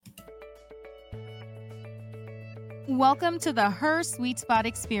Welcome to the Her Sweet Spot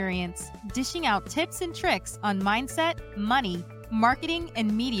Experience, dishing out tips and tricks on mindset, money, marketing,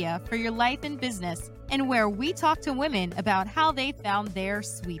 and media for your life and business, and where we talk to women about how they found their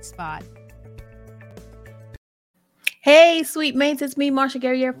sweet spot. Hey, sweet mates, it's me, Marsha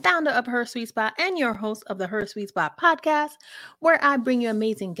Guerriere, founder of Her Sweet Spot and your host of the Her Sweet Spot podcast, where I bring you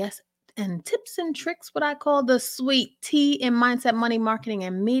amazing guests and tips and tricks, what I call the sweet tea in mindset, money, marketing,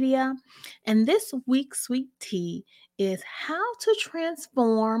 and media. And this week's sweet tea is how to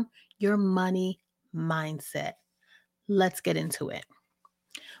transform your money mindset. Let's get into it.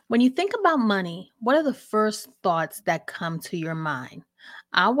 When you think about money, what are the first thoughts that come to your mind?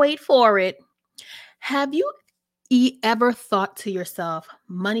 I'll wait for it. Have you ever thought to yourself,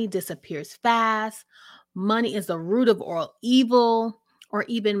 money disappears fast, money is the root of all evil, or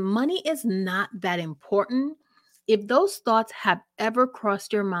even money is not that important? If those thoughts have ever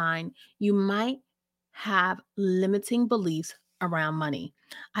crossed your mind, you might have limiting beliefs around money.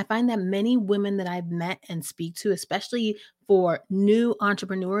 I find that many women that I've met and speak to, especially for new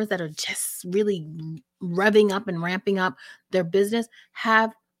entrepreneurs that are just really revving up and ramping up their business,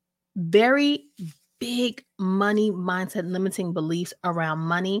 have very big money mindset, limiting beliefs around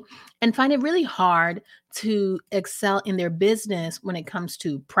money, and find it really hard to excel in their business when it comes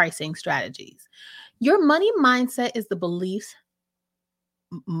to pricing strategies. Your money mindset is the beliefs,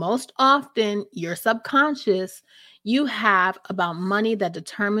 most often your subconscious, you have about money that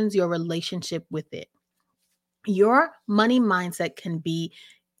determines your relationship with it. Your money mindset can be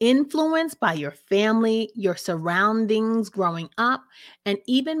influenced by your family, your surroundings growing up, and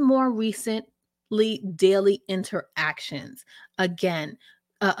even more recently, daily interactions. Again,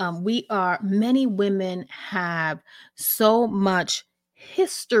 many women have so much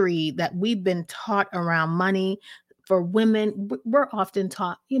history that we've been taught around money. For women, we're often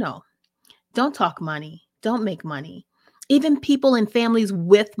taught, don't talk money, don't make money. Even people in families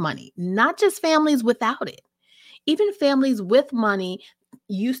with money, not just families without it. Even families with money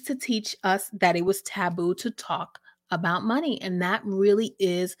used to teach us that it was taboo to talk about money. And that really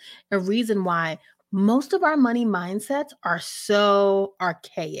is a reason why most of our money mindsets are so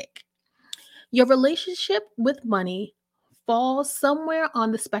archaic. Your relationship with money falls somewhere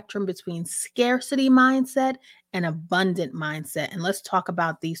on the spectrum between scarcity mindset and abundant mindset. And let's talk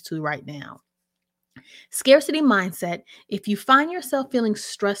about these two right now. Scarcity mindset, if you find yourself feeling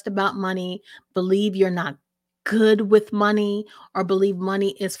stressed about money, believe you're not good with money, or believe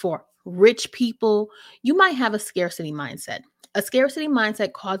money is for rich people, you might have a scarcity mindset. A scarcity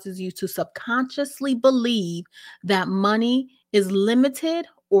mindset causes you to subconsciously believe that money is limited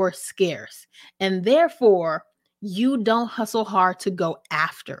or scarce, and therefore you don't hustle hard to go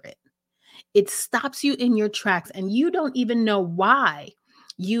after it. It stops you in your tracks, and you don't even know why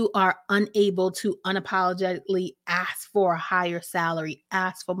you are unable to unapologetically ask for a higher salary,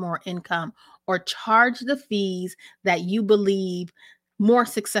 ask for more income, or charge the fees that you believe more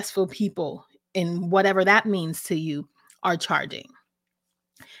successful people, in whatever that means to you, are charging.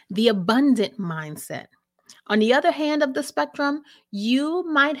 The abundant mindset. On the other hand of the spectrum, you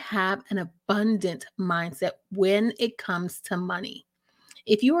might have an abundant mindset when it comes to money.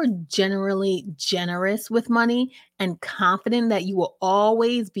 If you are generally generous with money and confident that you will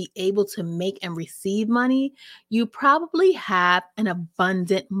always be able to make and receive money, you probably have an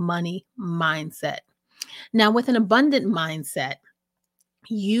abundant money mindset. Now, with an abundant mindset,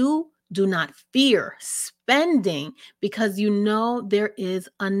 you do not fear spending because you know there is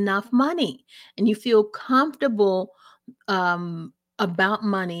enough money and you feel comfortable about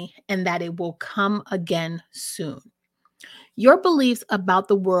money and that it will come again soon. Your beliefs about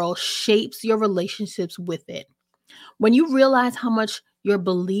the world shapes your relationships with it. When you realize how much your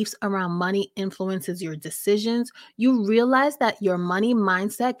beliefs around money influences your decisions, you realize that your money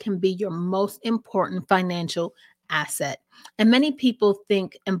mindset can be your most important financial asset. And many people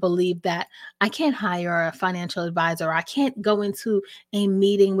think and believe that I can't hire a financial advisor. I can't go into a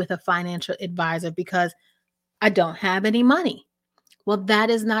meeting with a financial advisor because I don't have any money. Well, that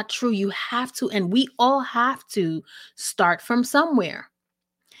is not true. You have to, and we all have to start from somewhere.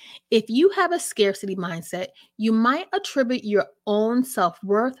 If you have a scarcity mindset, you might attribute your own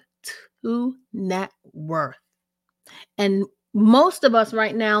self-worth to net worth. And most of us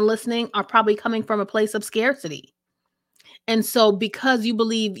right now listening are probably coming from a place of scarcity. And so because you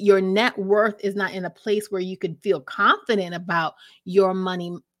believe your net worth is not in a place where you could feel confident about your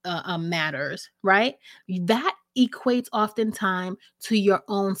money matters, right? That equates oftentimes to your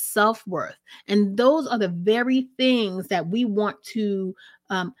own self-worth. And those are the very things that we want to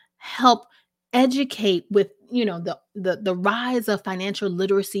help educate with the rise of financial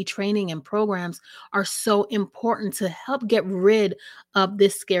literacy training and programs are so important to help get rid of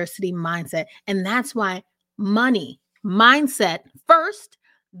this scarcity mindset. And that's why money, mindset first,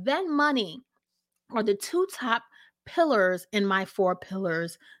 then money are the two top pillars in my 4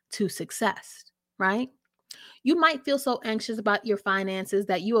 pillars to success, right? You might feel so anxious about your finances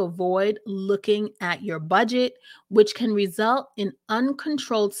that you avoid looking at your budget, which can result in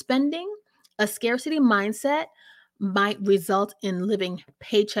uncontrolled spending. A scarcity mindset might result in living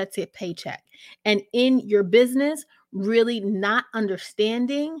paycheck to paycheck. And in your business, really not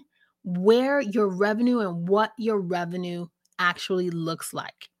understanding where your revenue and what your revenue actually looks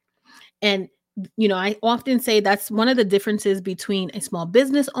like. And I often say that's one of the differences between a small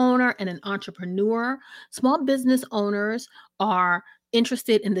business owner and an entrepreneur. Small business owners are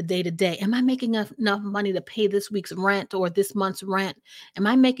interested in the day to day. Am I making enough money to pay this week's rent or this month's rent? Am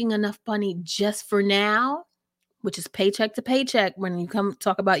I making enough money just for now, which is paycheck to paycheck when you come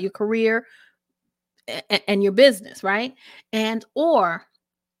talk about your career and your business, right? And or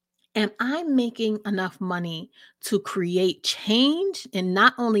am I making enough money to create change in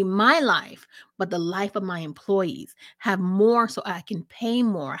not only my life, but the life of my employees? Have more so I can pay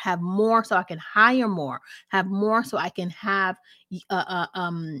more, have more so I can hire more, have more so I can have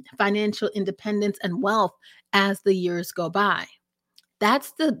financial independence and wealth as the years go by.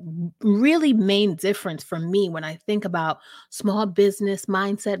 That's the really main difference for me when I think about small business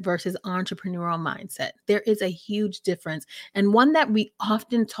mindset versus entrepreneurial mindset. There is a huge difference, and one that we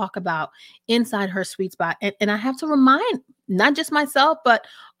often talk about inside Her Sweet Spot. And I have to remind not just myself, but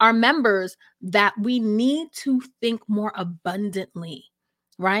our members that we need to think more abundantly,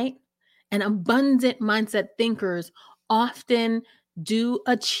 right? And abundant mindset thinkers often do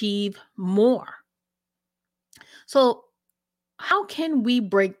achieve more. So, how can we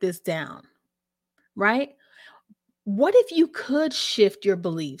break this down, right? What if you could shift your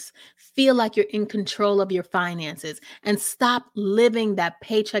beliefs, feel like you're in control of your finances, and stop living that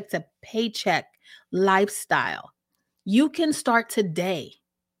paycheck to paycheck lifestyle? You can start today.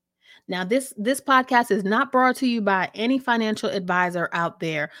 Now, this podcast is not brought to you by any financial advisor out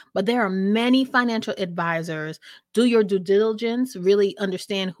there, but there are many financial advisors. Do your due diligence, really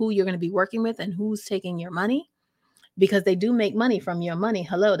understand who you're going to be working with and who's taking your money, because they do make money from your money.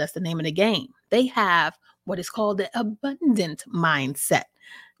 Hello, that's the name of the game. They have what is called the abundant mindset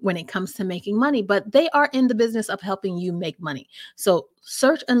when it comes to making money, but they are in the business of helping you make money. So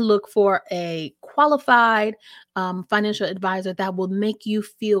search and look for a qualified financial advisor that will make you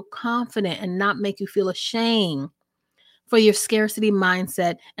feel confident and not make you feel ashamed for your scarcity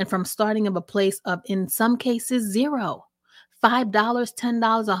mindset and from starting of a place of, in some cases, zero. $5, $10,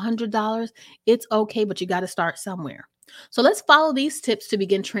 $100, it's okay, but you got to start somewhere. So let's follow these tips to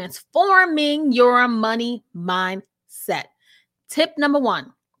begin transforming your money mindset. Tip number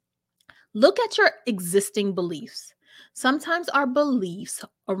 1, look at your existing beliefs. Sometimes our beliefs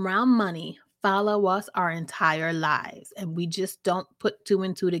around money follow us our entire lives, and we just don't put 2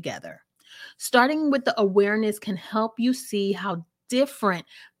 and 2 together. Starting with the awareness can help you see how different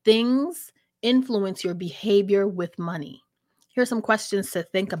things influence your behavior with money. Here's some questions to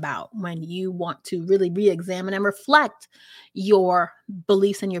think about when you want to really re-examine and reflect your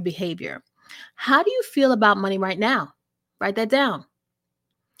beliefs and your behavior. How do you feel about money right now? Write that down.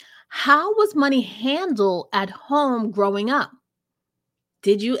 How was money handled at home growing up?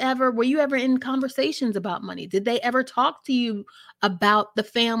 Were you ever in conversations about money? Did they ever talk to you about the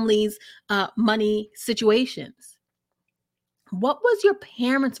family's money situations? What was your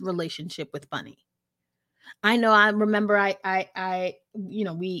parents' relationship with money? I know I remember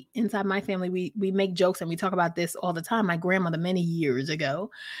we inside my family, we make jokes and we talk about this all the time. My grandmother many years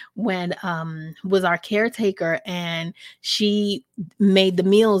ago when was our caretaker, and she made the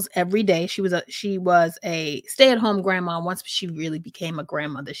meals every day. She was a stay-at-home grandma. Once she really became a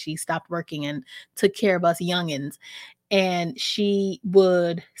grandmother, she stopped working and took care of us youngins. And she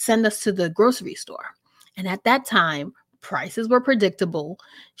would send us to the grocery store. And at that time, prices were predictable.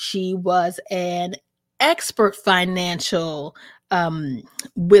 She was an expert financial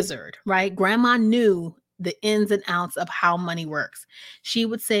wizard, right? Grandma knew the ins and outs of how money works. She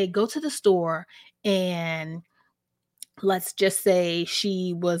would say, go to the store, and let's just say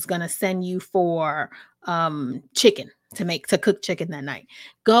she was going to send you for chicken to cook chicken that night.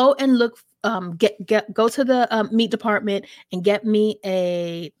 Go and look, go to the meat department and get me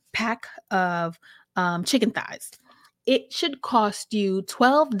a pack of chicken thighs. It should cost you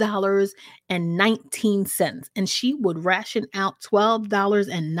 $12.19. And she would ration out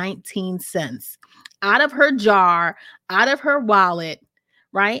 $12.19 out of her jar, out of her wallet,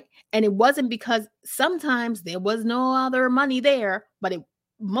 right? And it wasn't because sometimes there was no other money there, but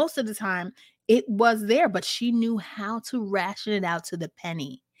most of the time it was there, but she knew how to ration it out to the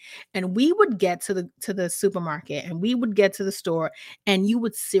penny. And we would get to the supermarket, and we would get to the store, and you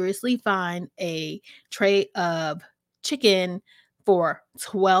would seriously find a tray of chicken for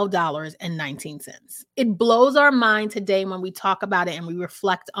 $12.19. It blows our mind today when we talk about it and we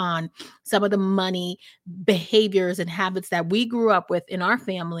reflect on some of the money behaviors and habits that we grew up with in our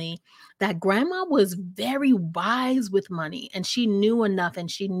family, that grandma was very wise with money, and she knew enough, and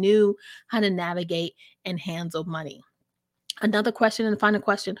she knew how to navigate and handle money. Another question and final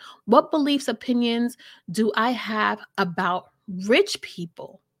question: what beliefs, opinions do I have about rich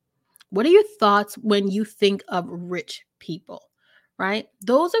people? What are your thoughts when you think of rich people? Right?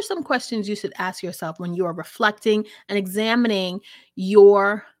 Those are some questions you should ask yourself when you are reflecting and examining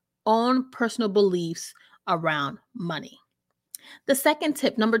your own personal beliefs around money. The second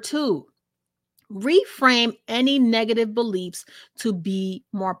tip, number 2, reframe any negative beliefs to be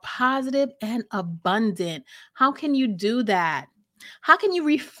more positive and abundant. How can you do that? How can you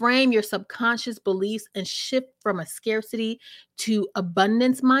reframe your subconscious beliefs and shift from a scarcity to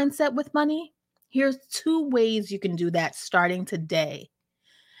abundance mindset with money? Here's 2 ways you can do that starting today.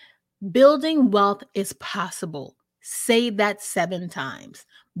 Building wealth is possible. Say that 7 times.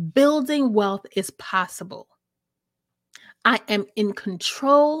 Building wealth is possible. I am in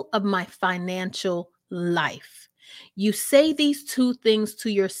control of my financial life. You say these 2 things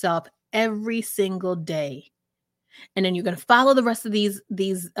to yourself every single day. And then you're going to follow the rest of these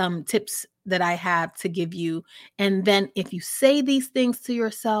tips that I have to give you. And then if you say these things to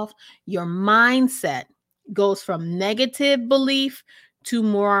yourself, your mindset goes from negative belief to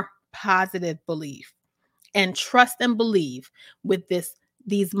more positive belief. And trust and believe with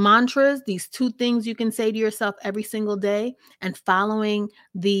these mantras, these 2 things you can say to yourself every single day, and following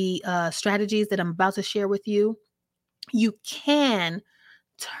the strategies that I'm about to share with you, you can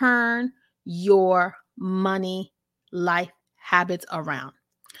turn your money life habits around.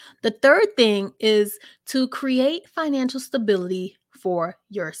 The third thing is to create financial stability for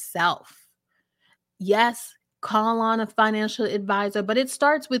yourself. Yes, call on a financial advisor, but it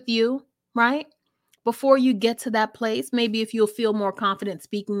starts with you, right? Before you get to that place, maybe if you'll feel more confident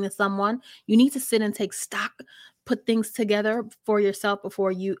speaking to someone, you need to sit and take stock, put things together for yourself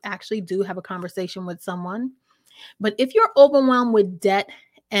before you actually do have a conversation with someone. But if you're overwhelmed with debt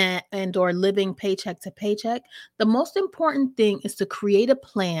and or living paycheck to paycheck, the most important thing is to create a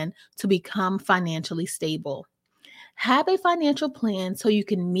plan to become financially stable. Have a financial plan so you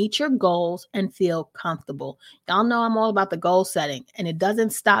can meet your goals and feel comfortable. Y'all know I'm all about the goal setting, and it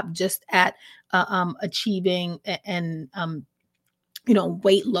doesn't stop just at achieving and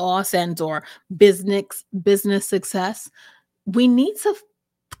weight loss and or business success. We need to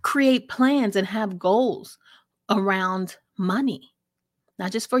create plans and have goals around money,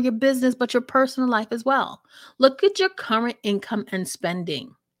 not just for your business, but your personal life as well. Look at your current income and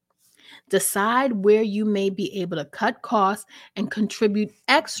spending. Decide where you may be able to cut costs and contribute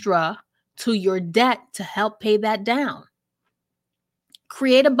extra to your debt to help pay that down.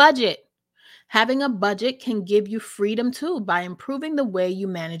 Create a budget. Having a budget can give you freedom too by improving the way you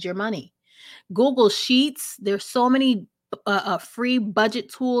manage your money. Google Sheets, there's so many free budget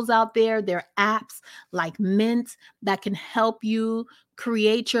tools out there. There are apps like Mint that can help you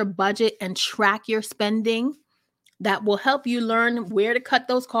create your budget and track your spending. That will help you learn where to cut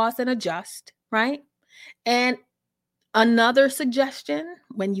those costs and adjust, right? And another suggestion,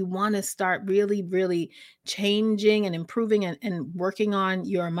 when you want to start really, really changing and improving and working on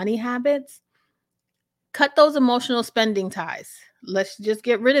your money habits, cut those emotional spending ties. Let's just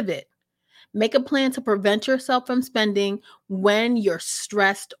get rid of it. Make a plan to prevent yourself from spending when you're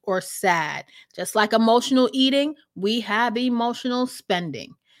stressed or sad. Just like emotional eating, we have emotional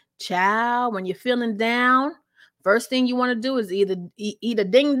spending. Child, when you're feeling down, first thing you want to do is either eat a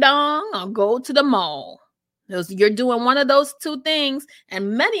ding dong or go to the mall. You're doing one of those 2 things,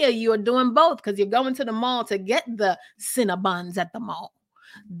 and many of you are doing both because you're going to the mall to get the Cinnabons at the mall.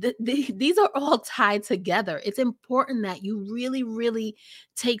 These are all tied together. It's important that you really, really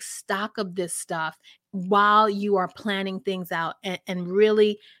take stock of this stuff while you are planning things out, and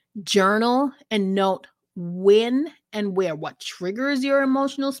really journal and note when and where, what triggers your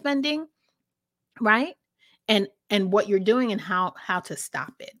emotional spending, right? And what you're doing and how to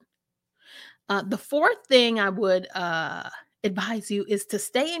stop it. The fourth thing I would advise you is to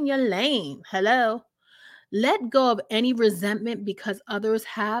stay in your lane. Hello. Let go of any resentment because others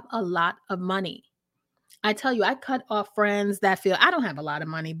have a lot of money. I tell you, I cut off friends that feel I don't have a lot of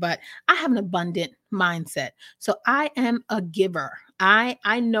money, but I have an abundant mindset. So I am a giver.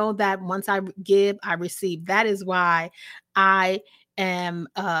 I know that once I give, I receive. That is why I am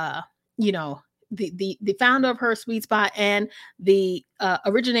the founder of Her Sweet Spot and the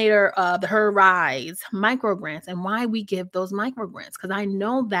originator of the Her Rise micro grants, and why we give those micro grants, because I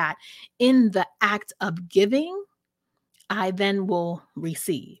know that in the act of giving, I then will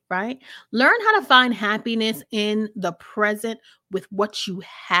receive, right? Learn how to find happiness in the present with what you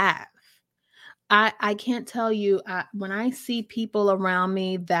have. I can't tell you, when I see people around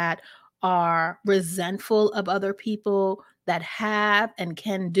me that are resentful of other people that have and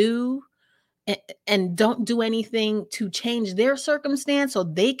can do, and don't do anything to change their circumstance so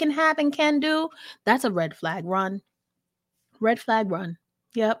they can have and can do, that's a red flag. Run. Red flag, run.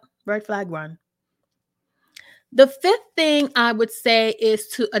 Yep, red flag, run. The fifth thing I would say is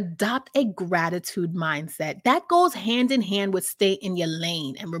to adopt a gratitude mindset. That goes hand in hand with stay in your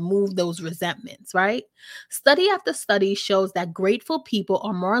lane and remove those resentments, right? Study after study shows that grateful people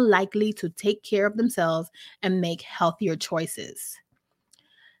are more likely to take care of themselves and make healthier choices.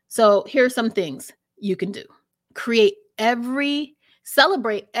 So here's some things you can do.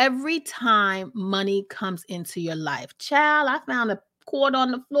 Celebrate every time money comes into your life. Child, I found a cord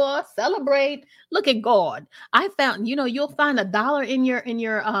on the floor. Celebrate. Look at God. I found, you'll find $1 in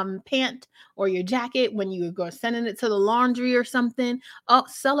your pant or your jacket when you go sending it to the laundry or something. Oh,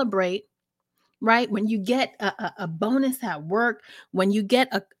 celebrate. Right? When you get a bonus at work, when you get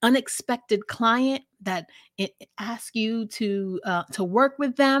an unexpected client that asks you to work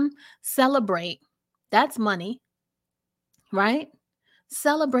with them, celebrate. That's money, right?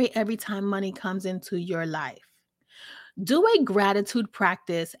 Celebrate every time money comes into your life. Do a gratitude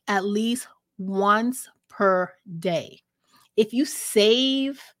practice at least once per day. If you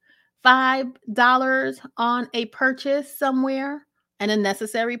save $5 on a purchase somewhere, and a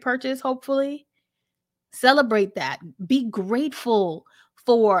necessary purchase, hopefully, celebrate that. Be grateful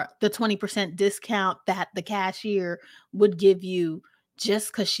for the 20% discount that the cashier would give you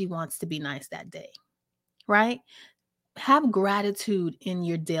just because she wants to be nice that day, right? Have gratitude in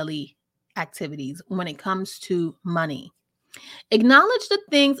your daily activities when it comes to money. Acknowledge the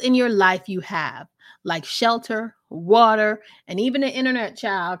things in your life you have, like shelter, water, and even the internet,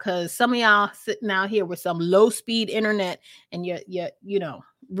 child, because some of y'all sitting out here with some low-speed internet and you're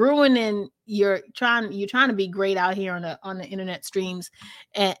ruining you're trying to be great out here on the internet streams.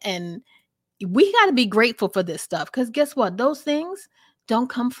 And we got to be grateful for this stuff, because guess what? Those things don't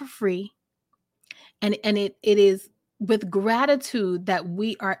come for free. And it is with gratitude that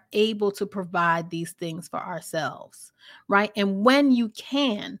we are able to provide these things for ourselves, right? And when you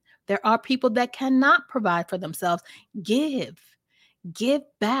can, there are people that cannot provide for themselves. Give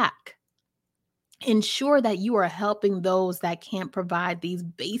back. Ensure that you are helping those that can't provide these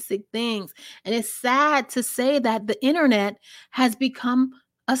basic things. And it's sad to say that the internet has become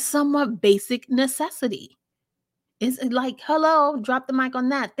a somewhat basic necessity. It's like, hello, drop the mic on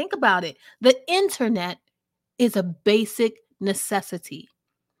that. Think about it. The internet is a basic necessity.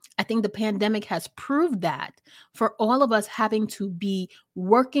 I think the pandemic has proved that, for all of us having to be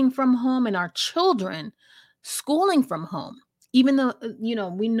working from home and our children schooling from home. Even though,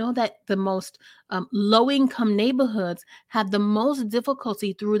 we know that the most low-income neighborhoods have the most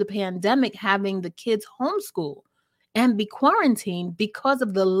difficulty through the pandemic having the kids homeschool and be quarantined because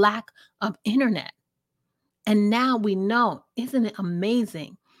of the lack of internet. And now we know, isn't it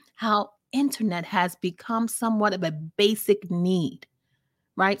amazing how internet has become somewhat of a basic need,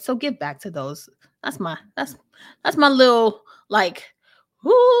 right? So give back to those. That's my little, like,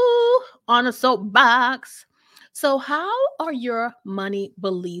 whoo, on a soapbox. So how are your money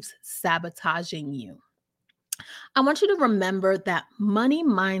beliefs sabotaging you? I want you to remember that money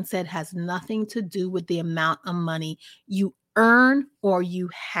mindset has nothing to do with the amount of money you earn or you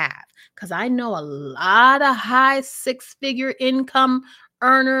have. Because I know a lot of high six-figure income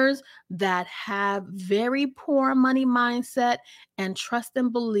earners that have very poor money mindset, and trust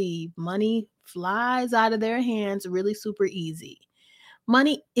and believe money flies out of their hands really super easy.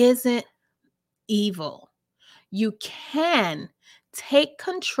 Money isn't evil. You can take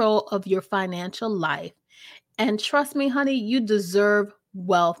control of your financial life. And trust me, honey, you deserve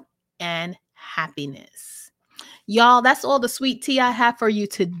wealth and happiness. Y'all, that's all the sweet tea I have for you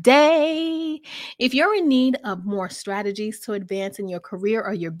today. If you're in need of more strategies to advance in your career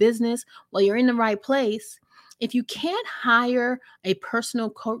or your business, well, you're in the right place. If you can't hire a personal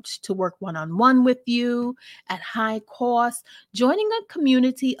coach to work one-on-one with you at high cost, joining a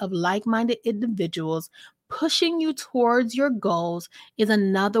community of like-minded individuals pushing you towards your goals is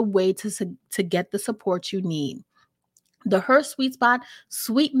another way to get the support you need. The Her Sweet Spot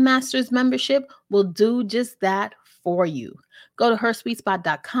Sweet Masters membership will do just that for you. Go to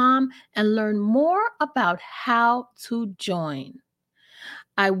hersweetspot.com and learn more about how to join.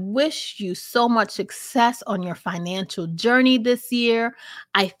 I wish you so much success on your financial journey this year.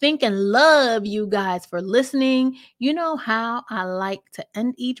 I thank and love you guys for listening. You know how I like to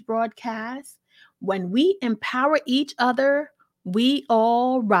end each broadcast. When we empower each other, we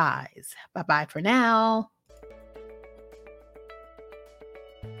all rise. Bye-bye for now.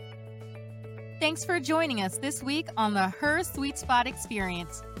 Thanks for joining us this week on the Her Sweet Spot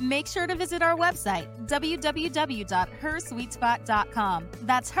Experience. Make sure to visit our website, www.hersweetspot.com.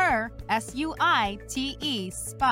 That's her, SUITE, spot.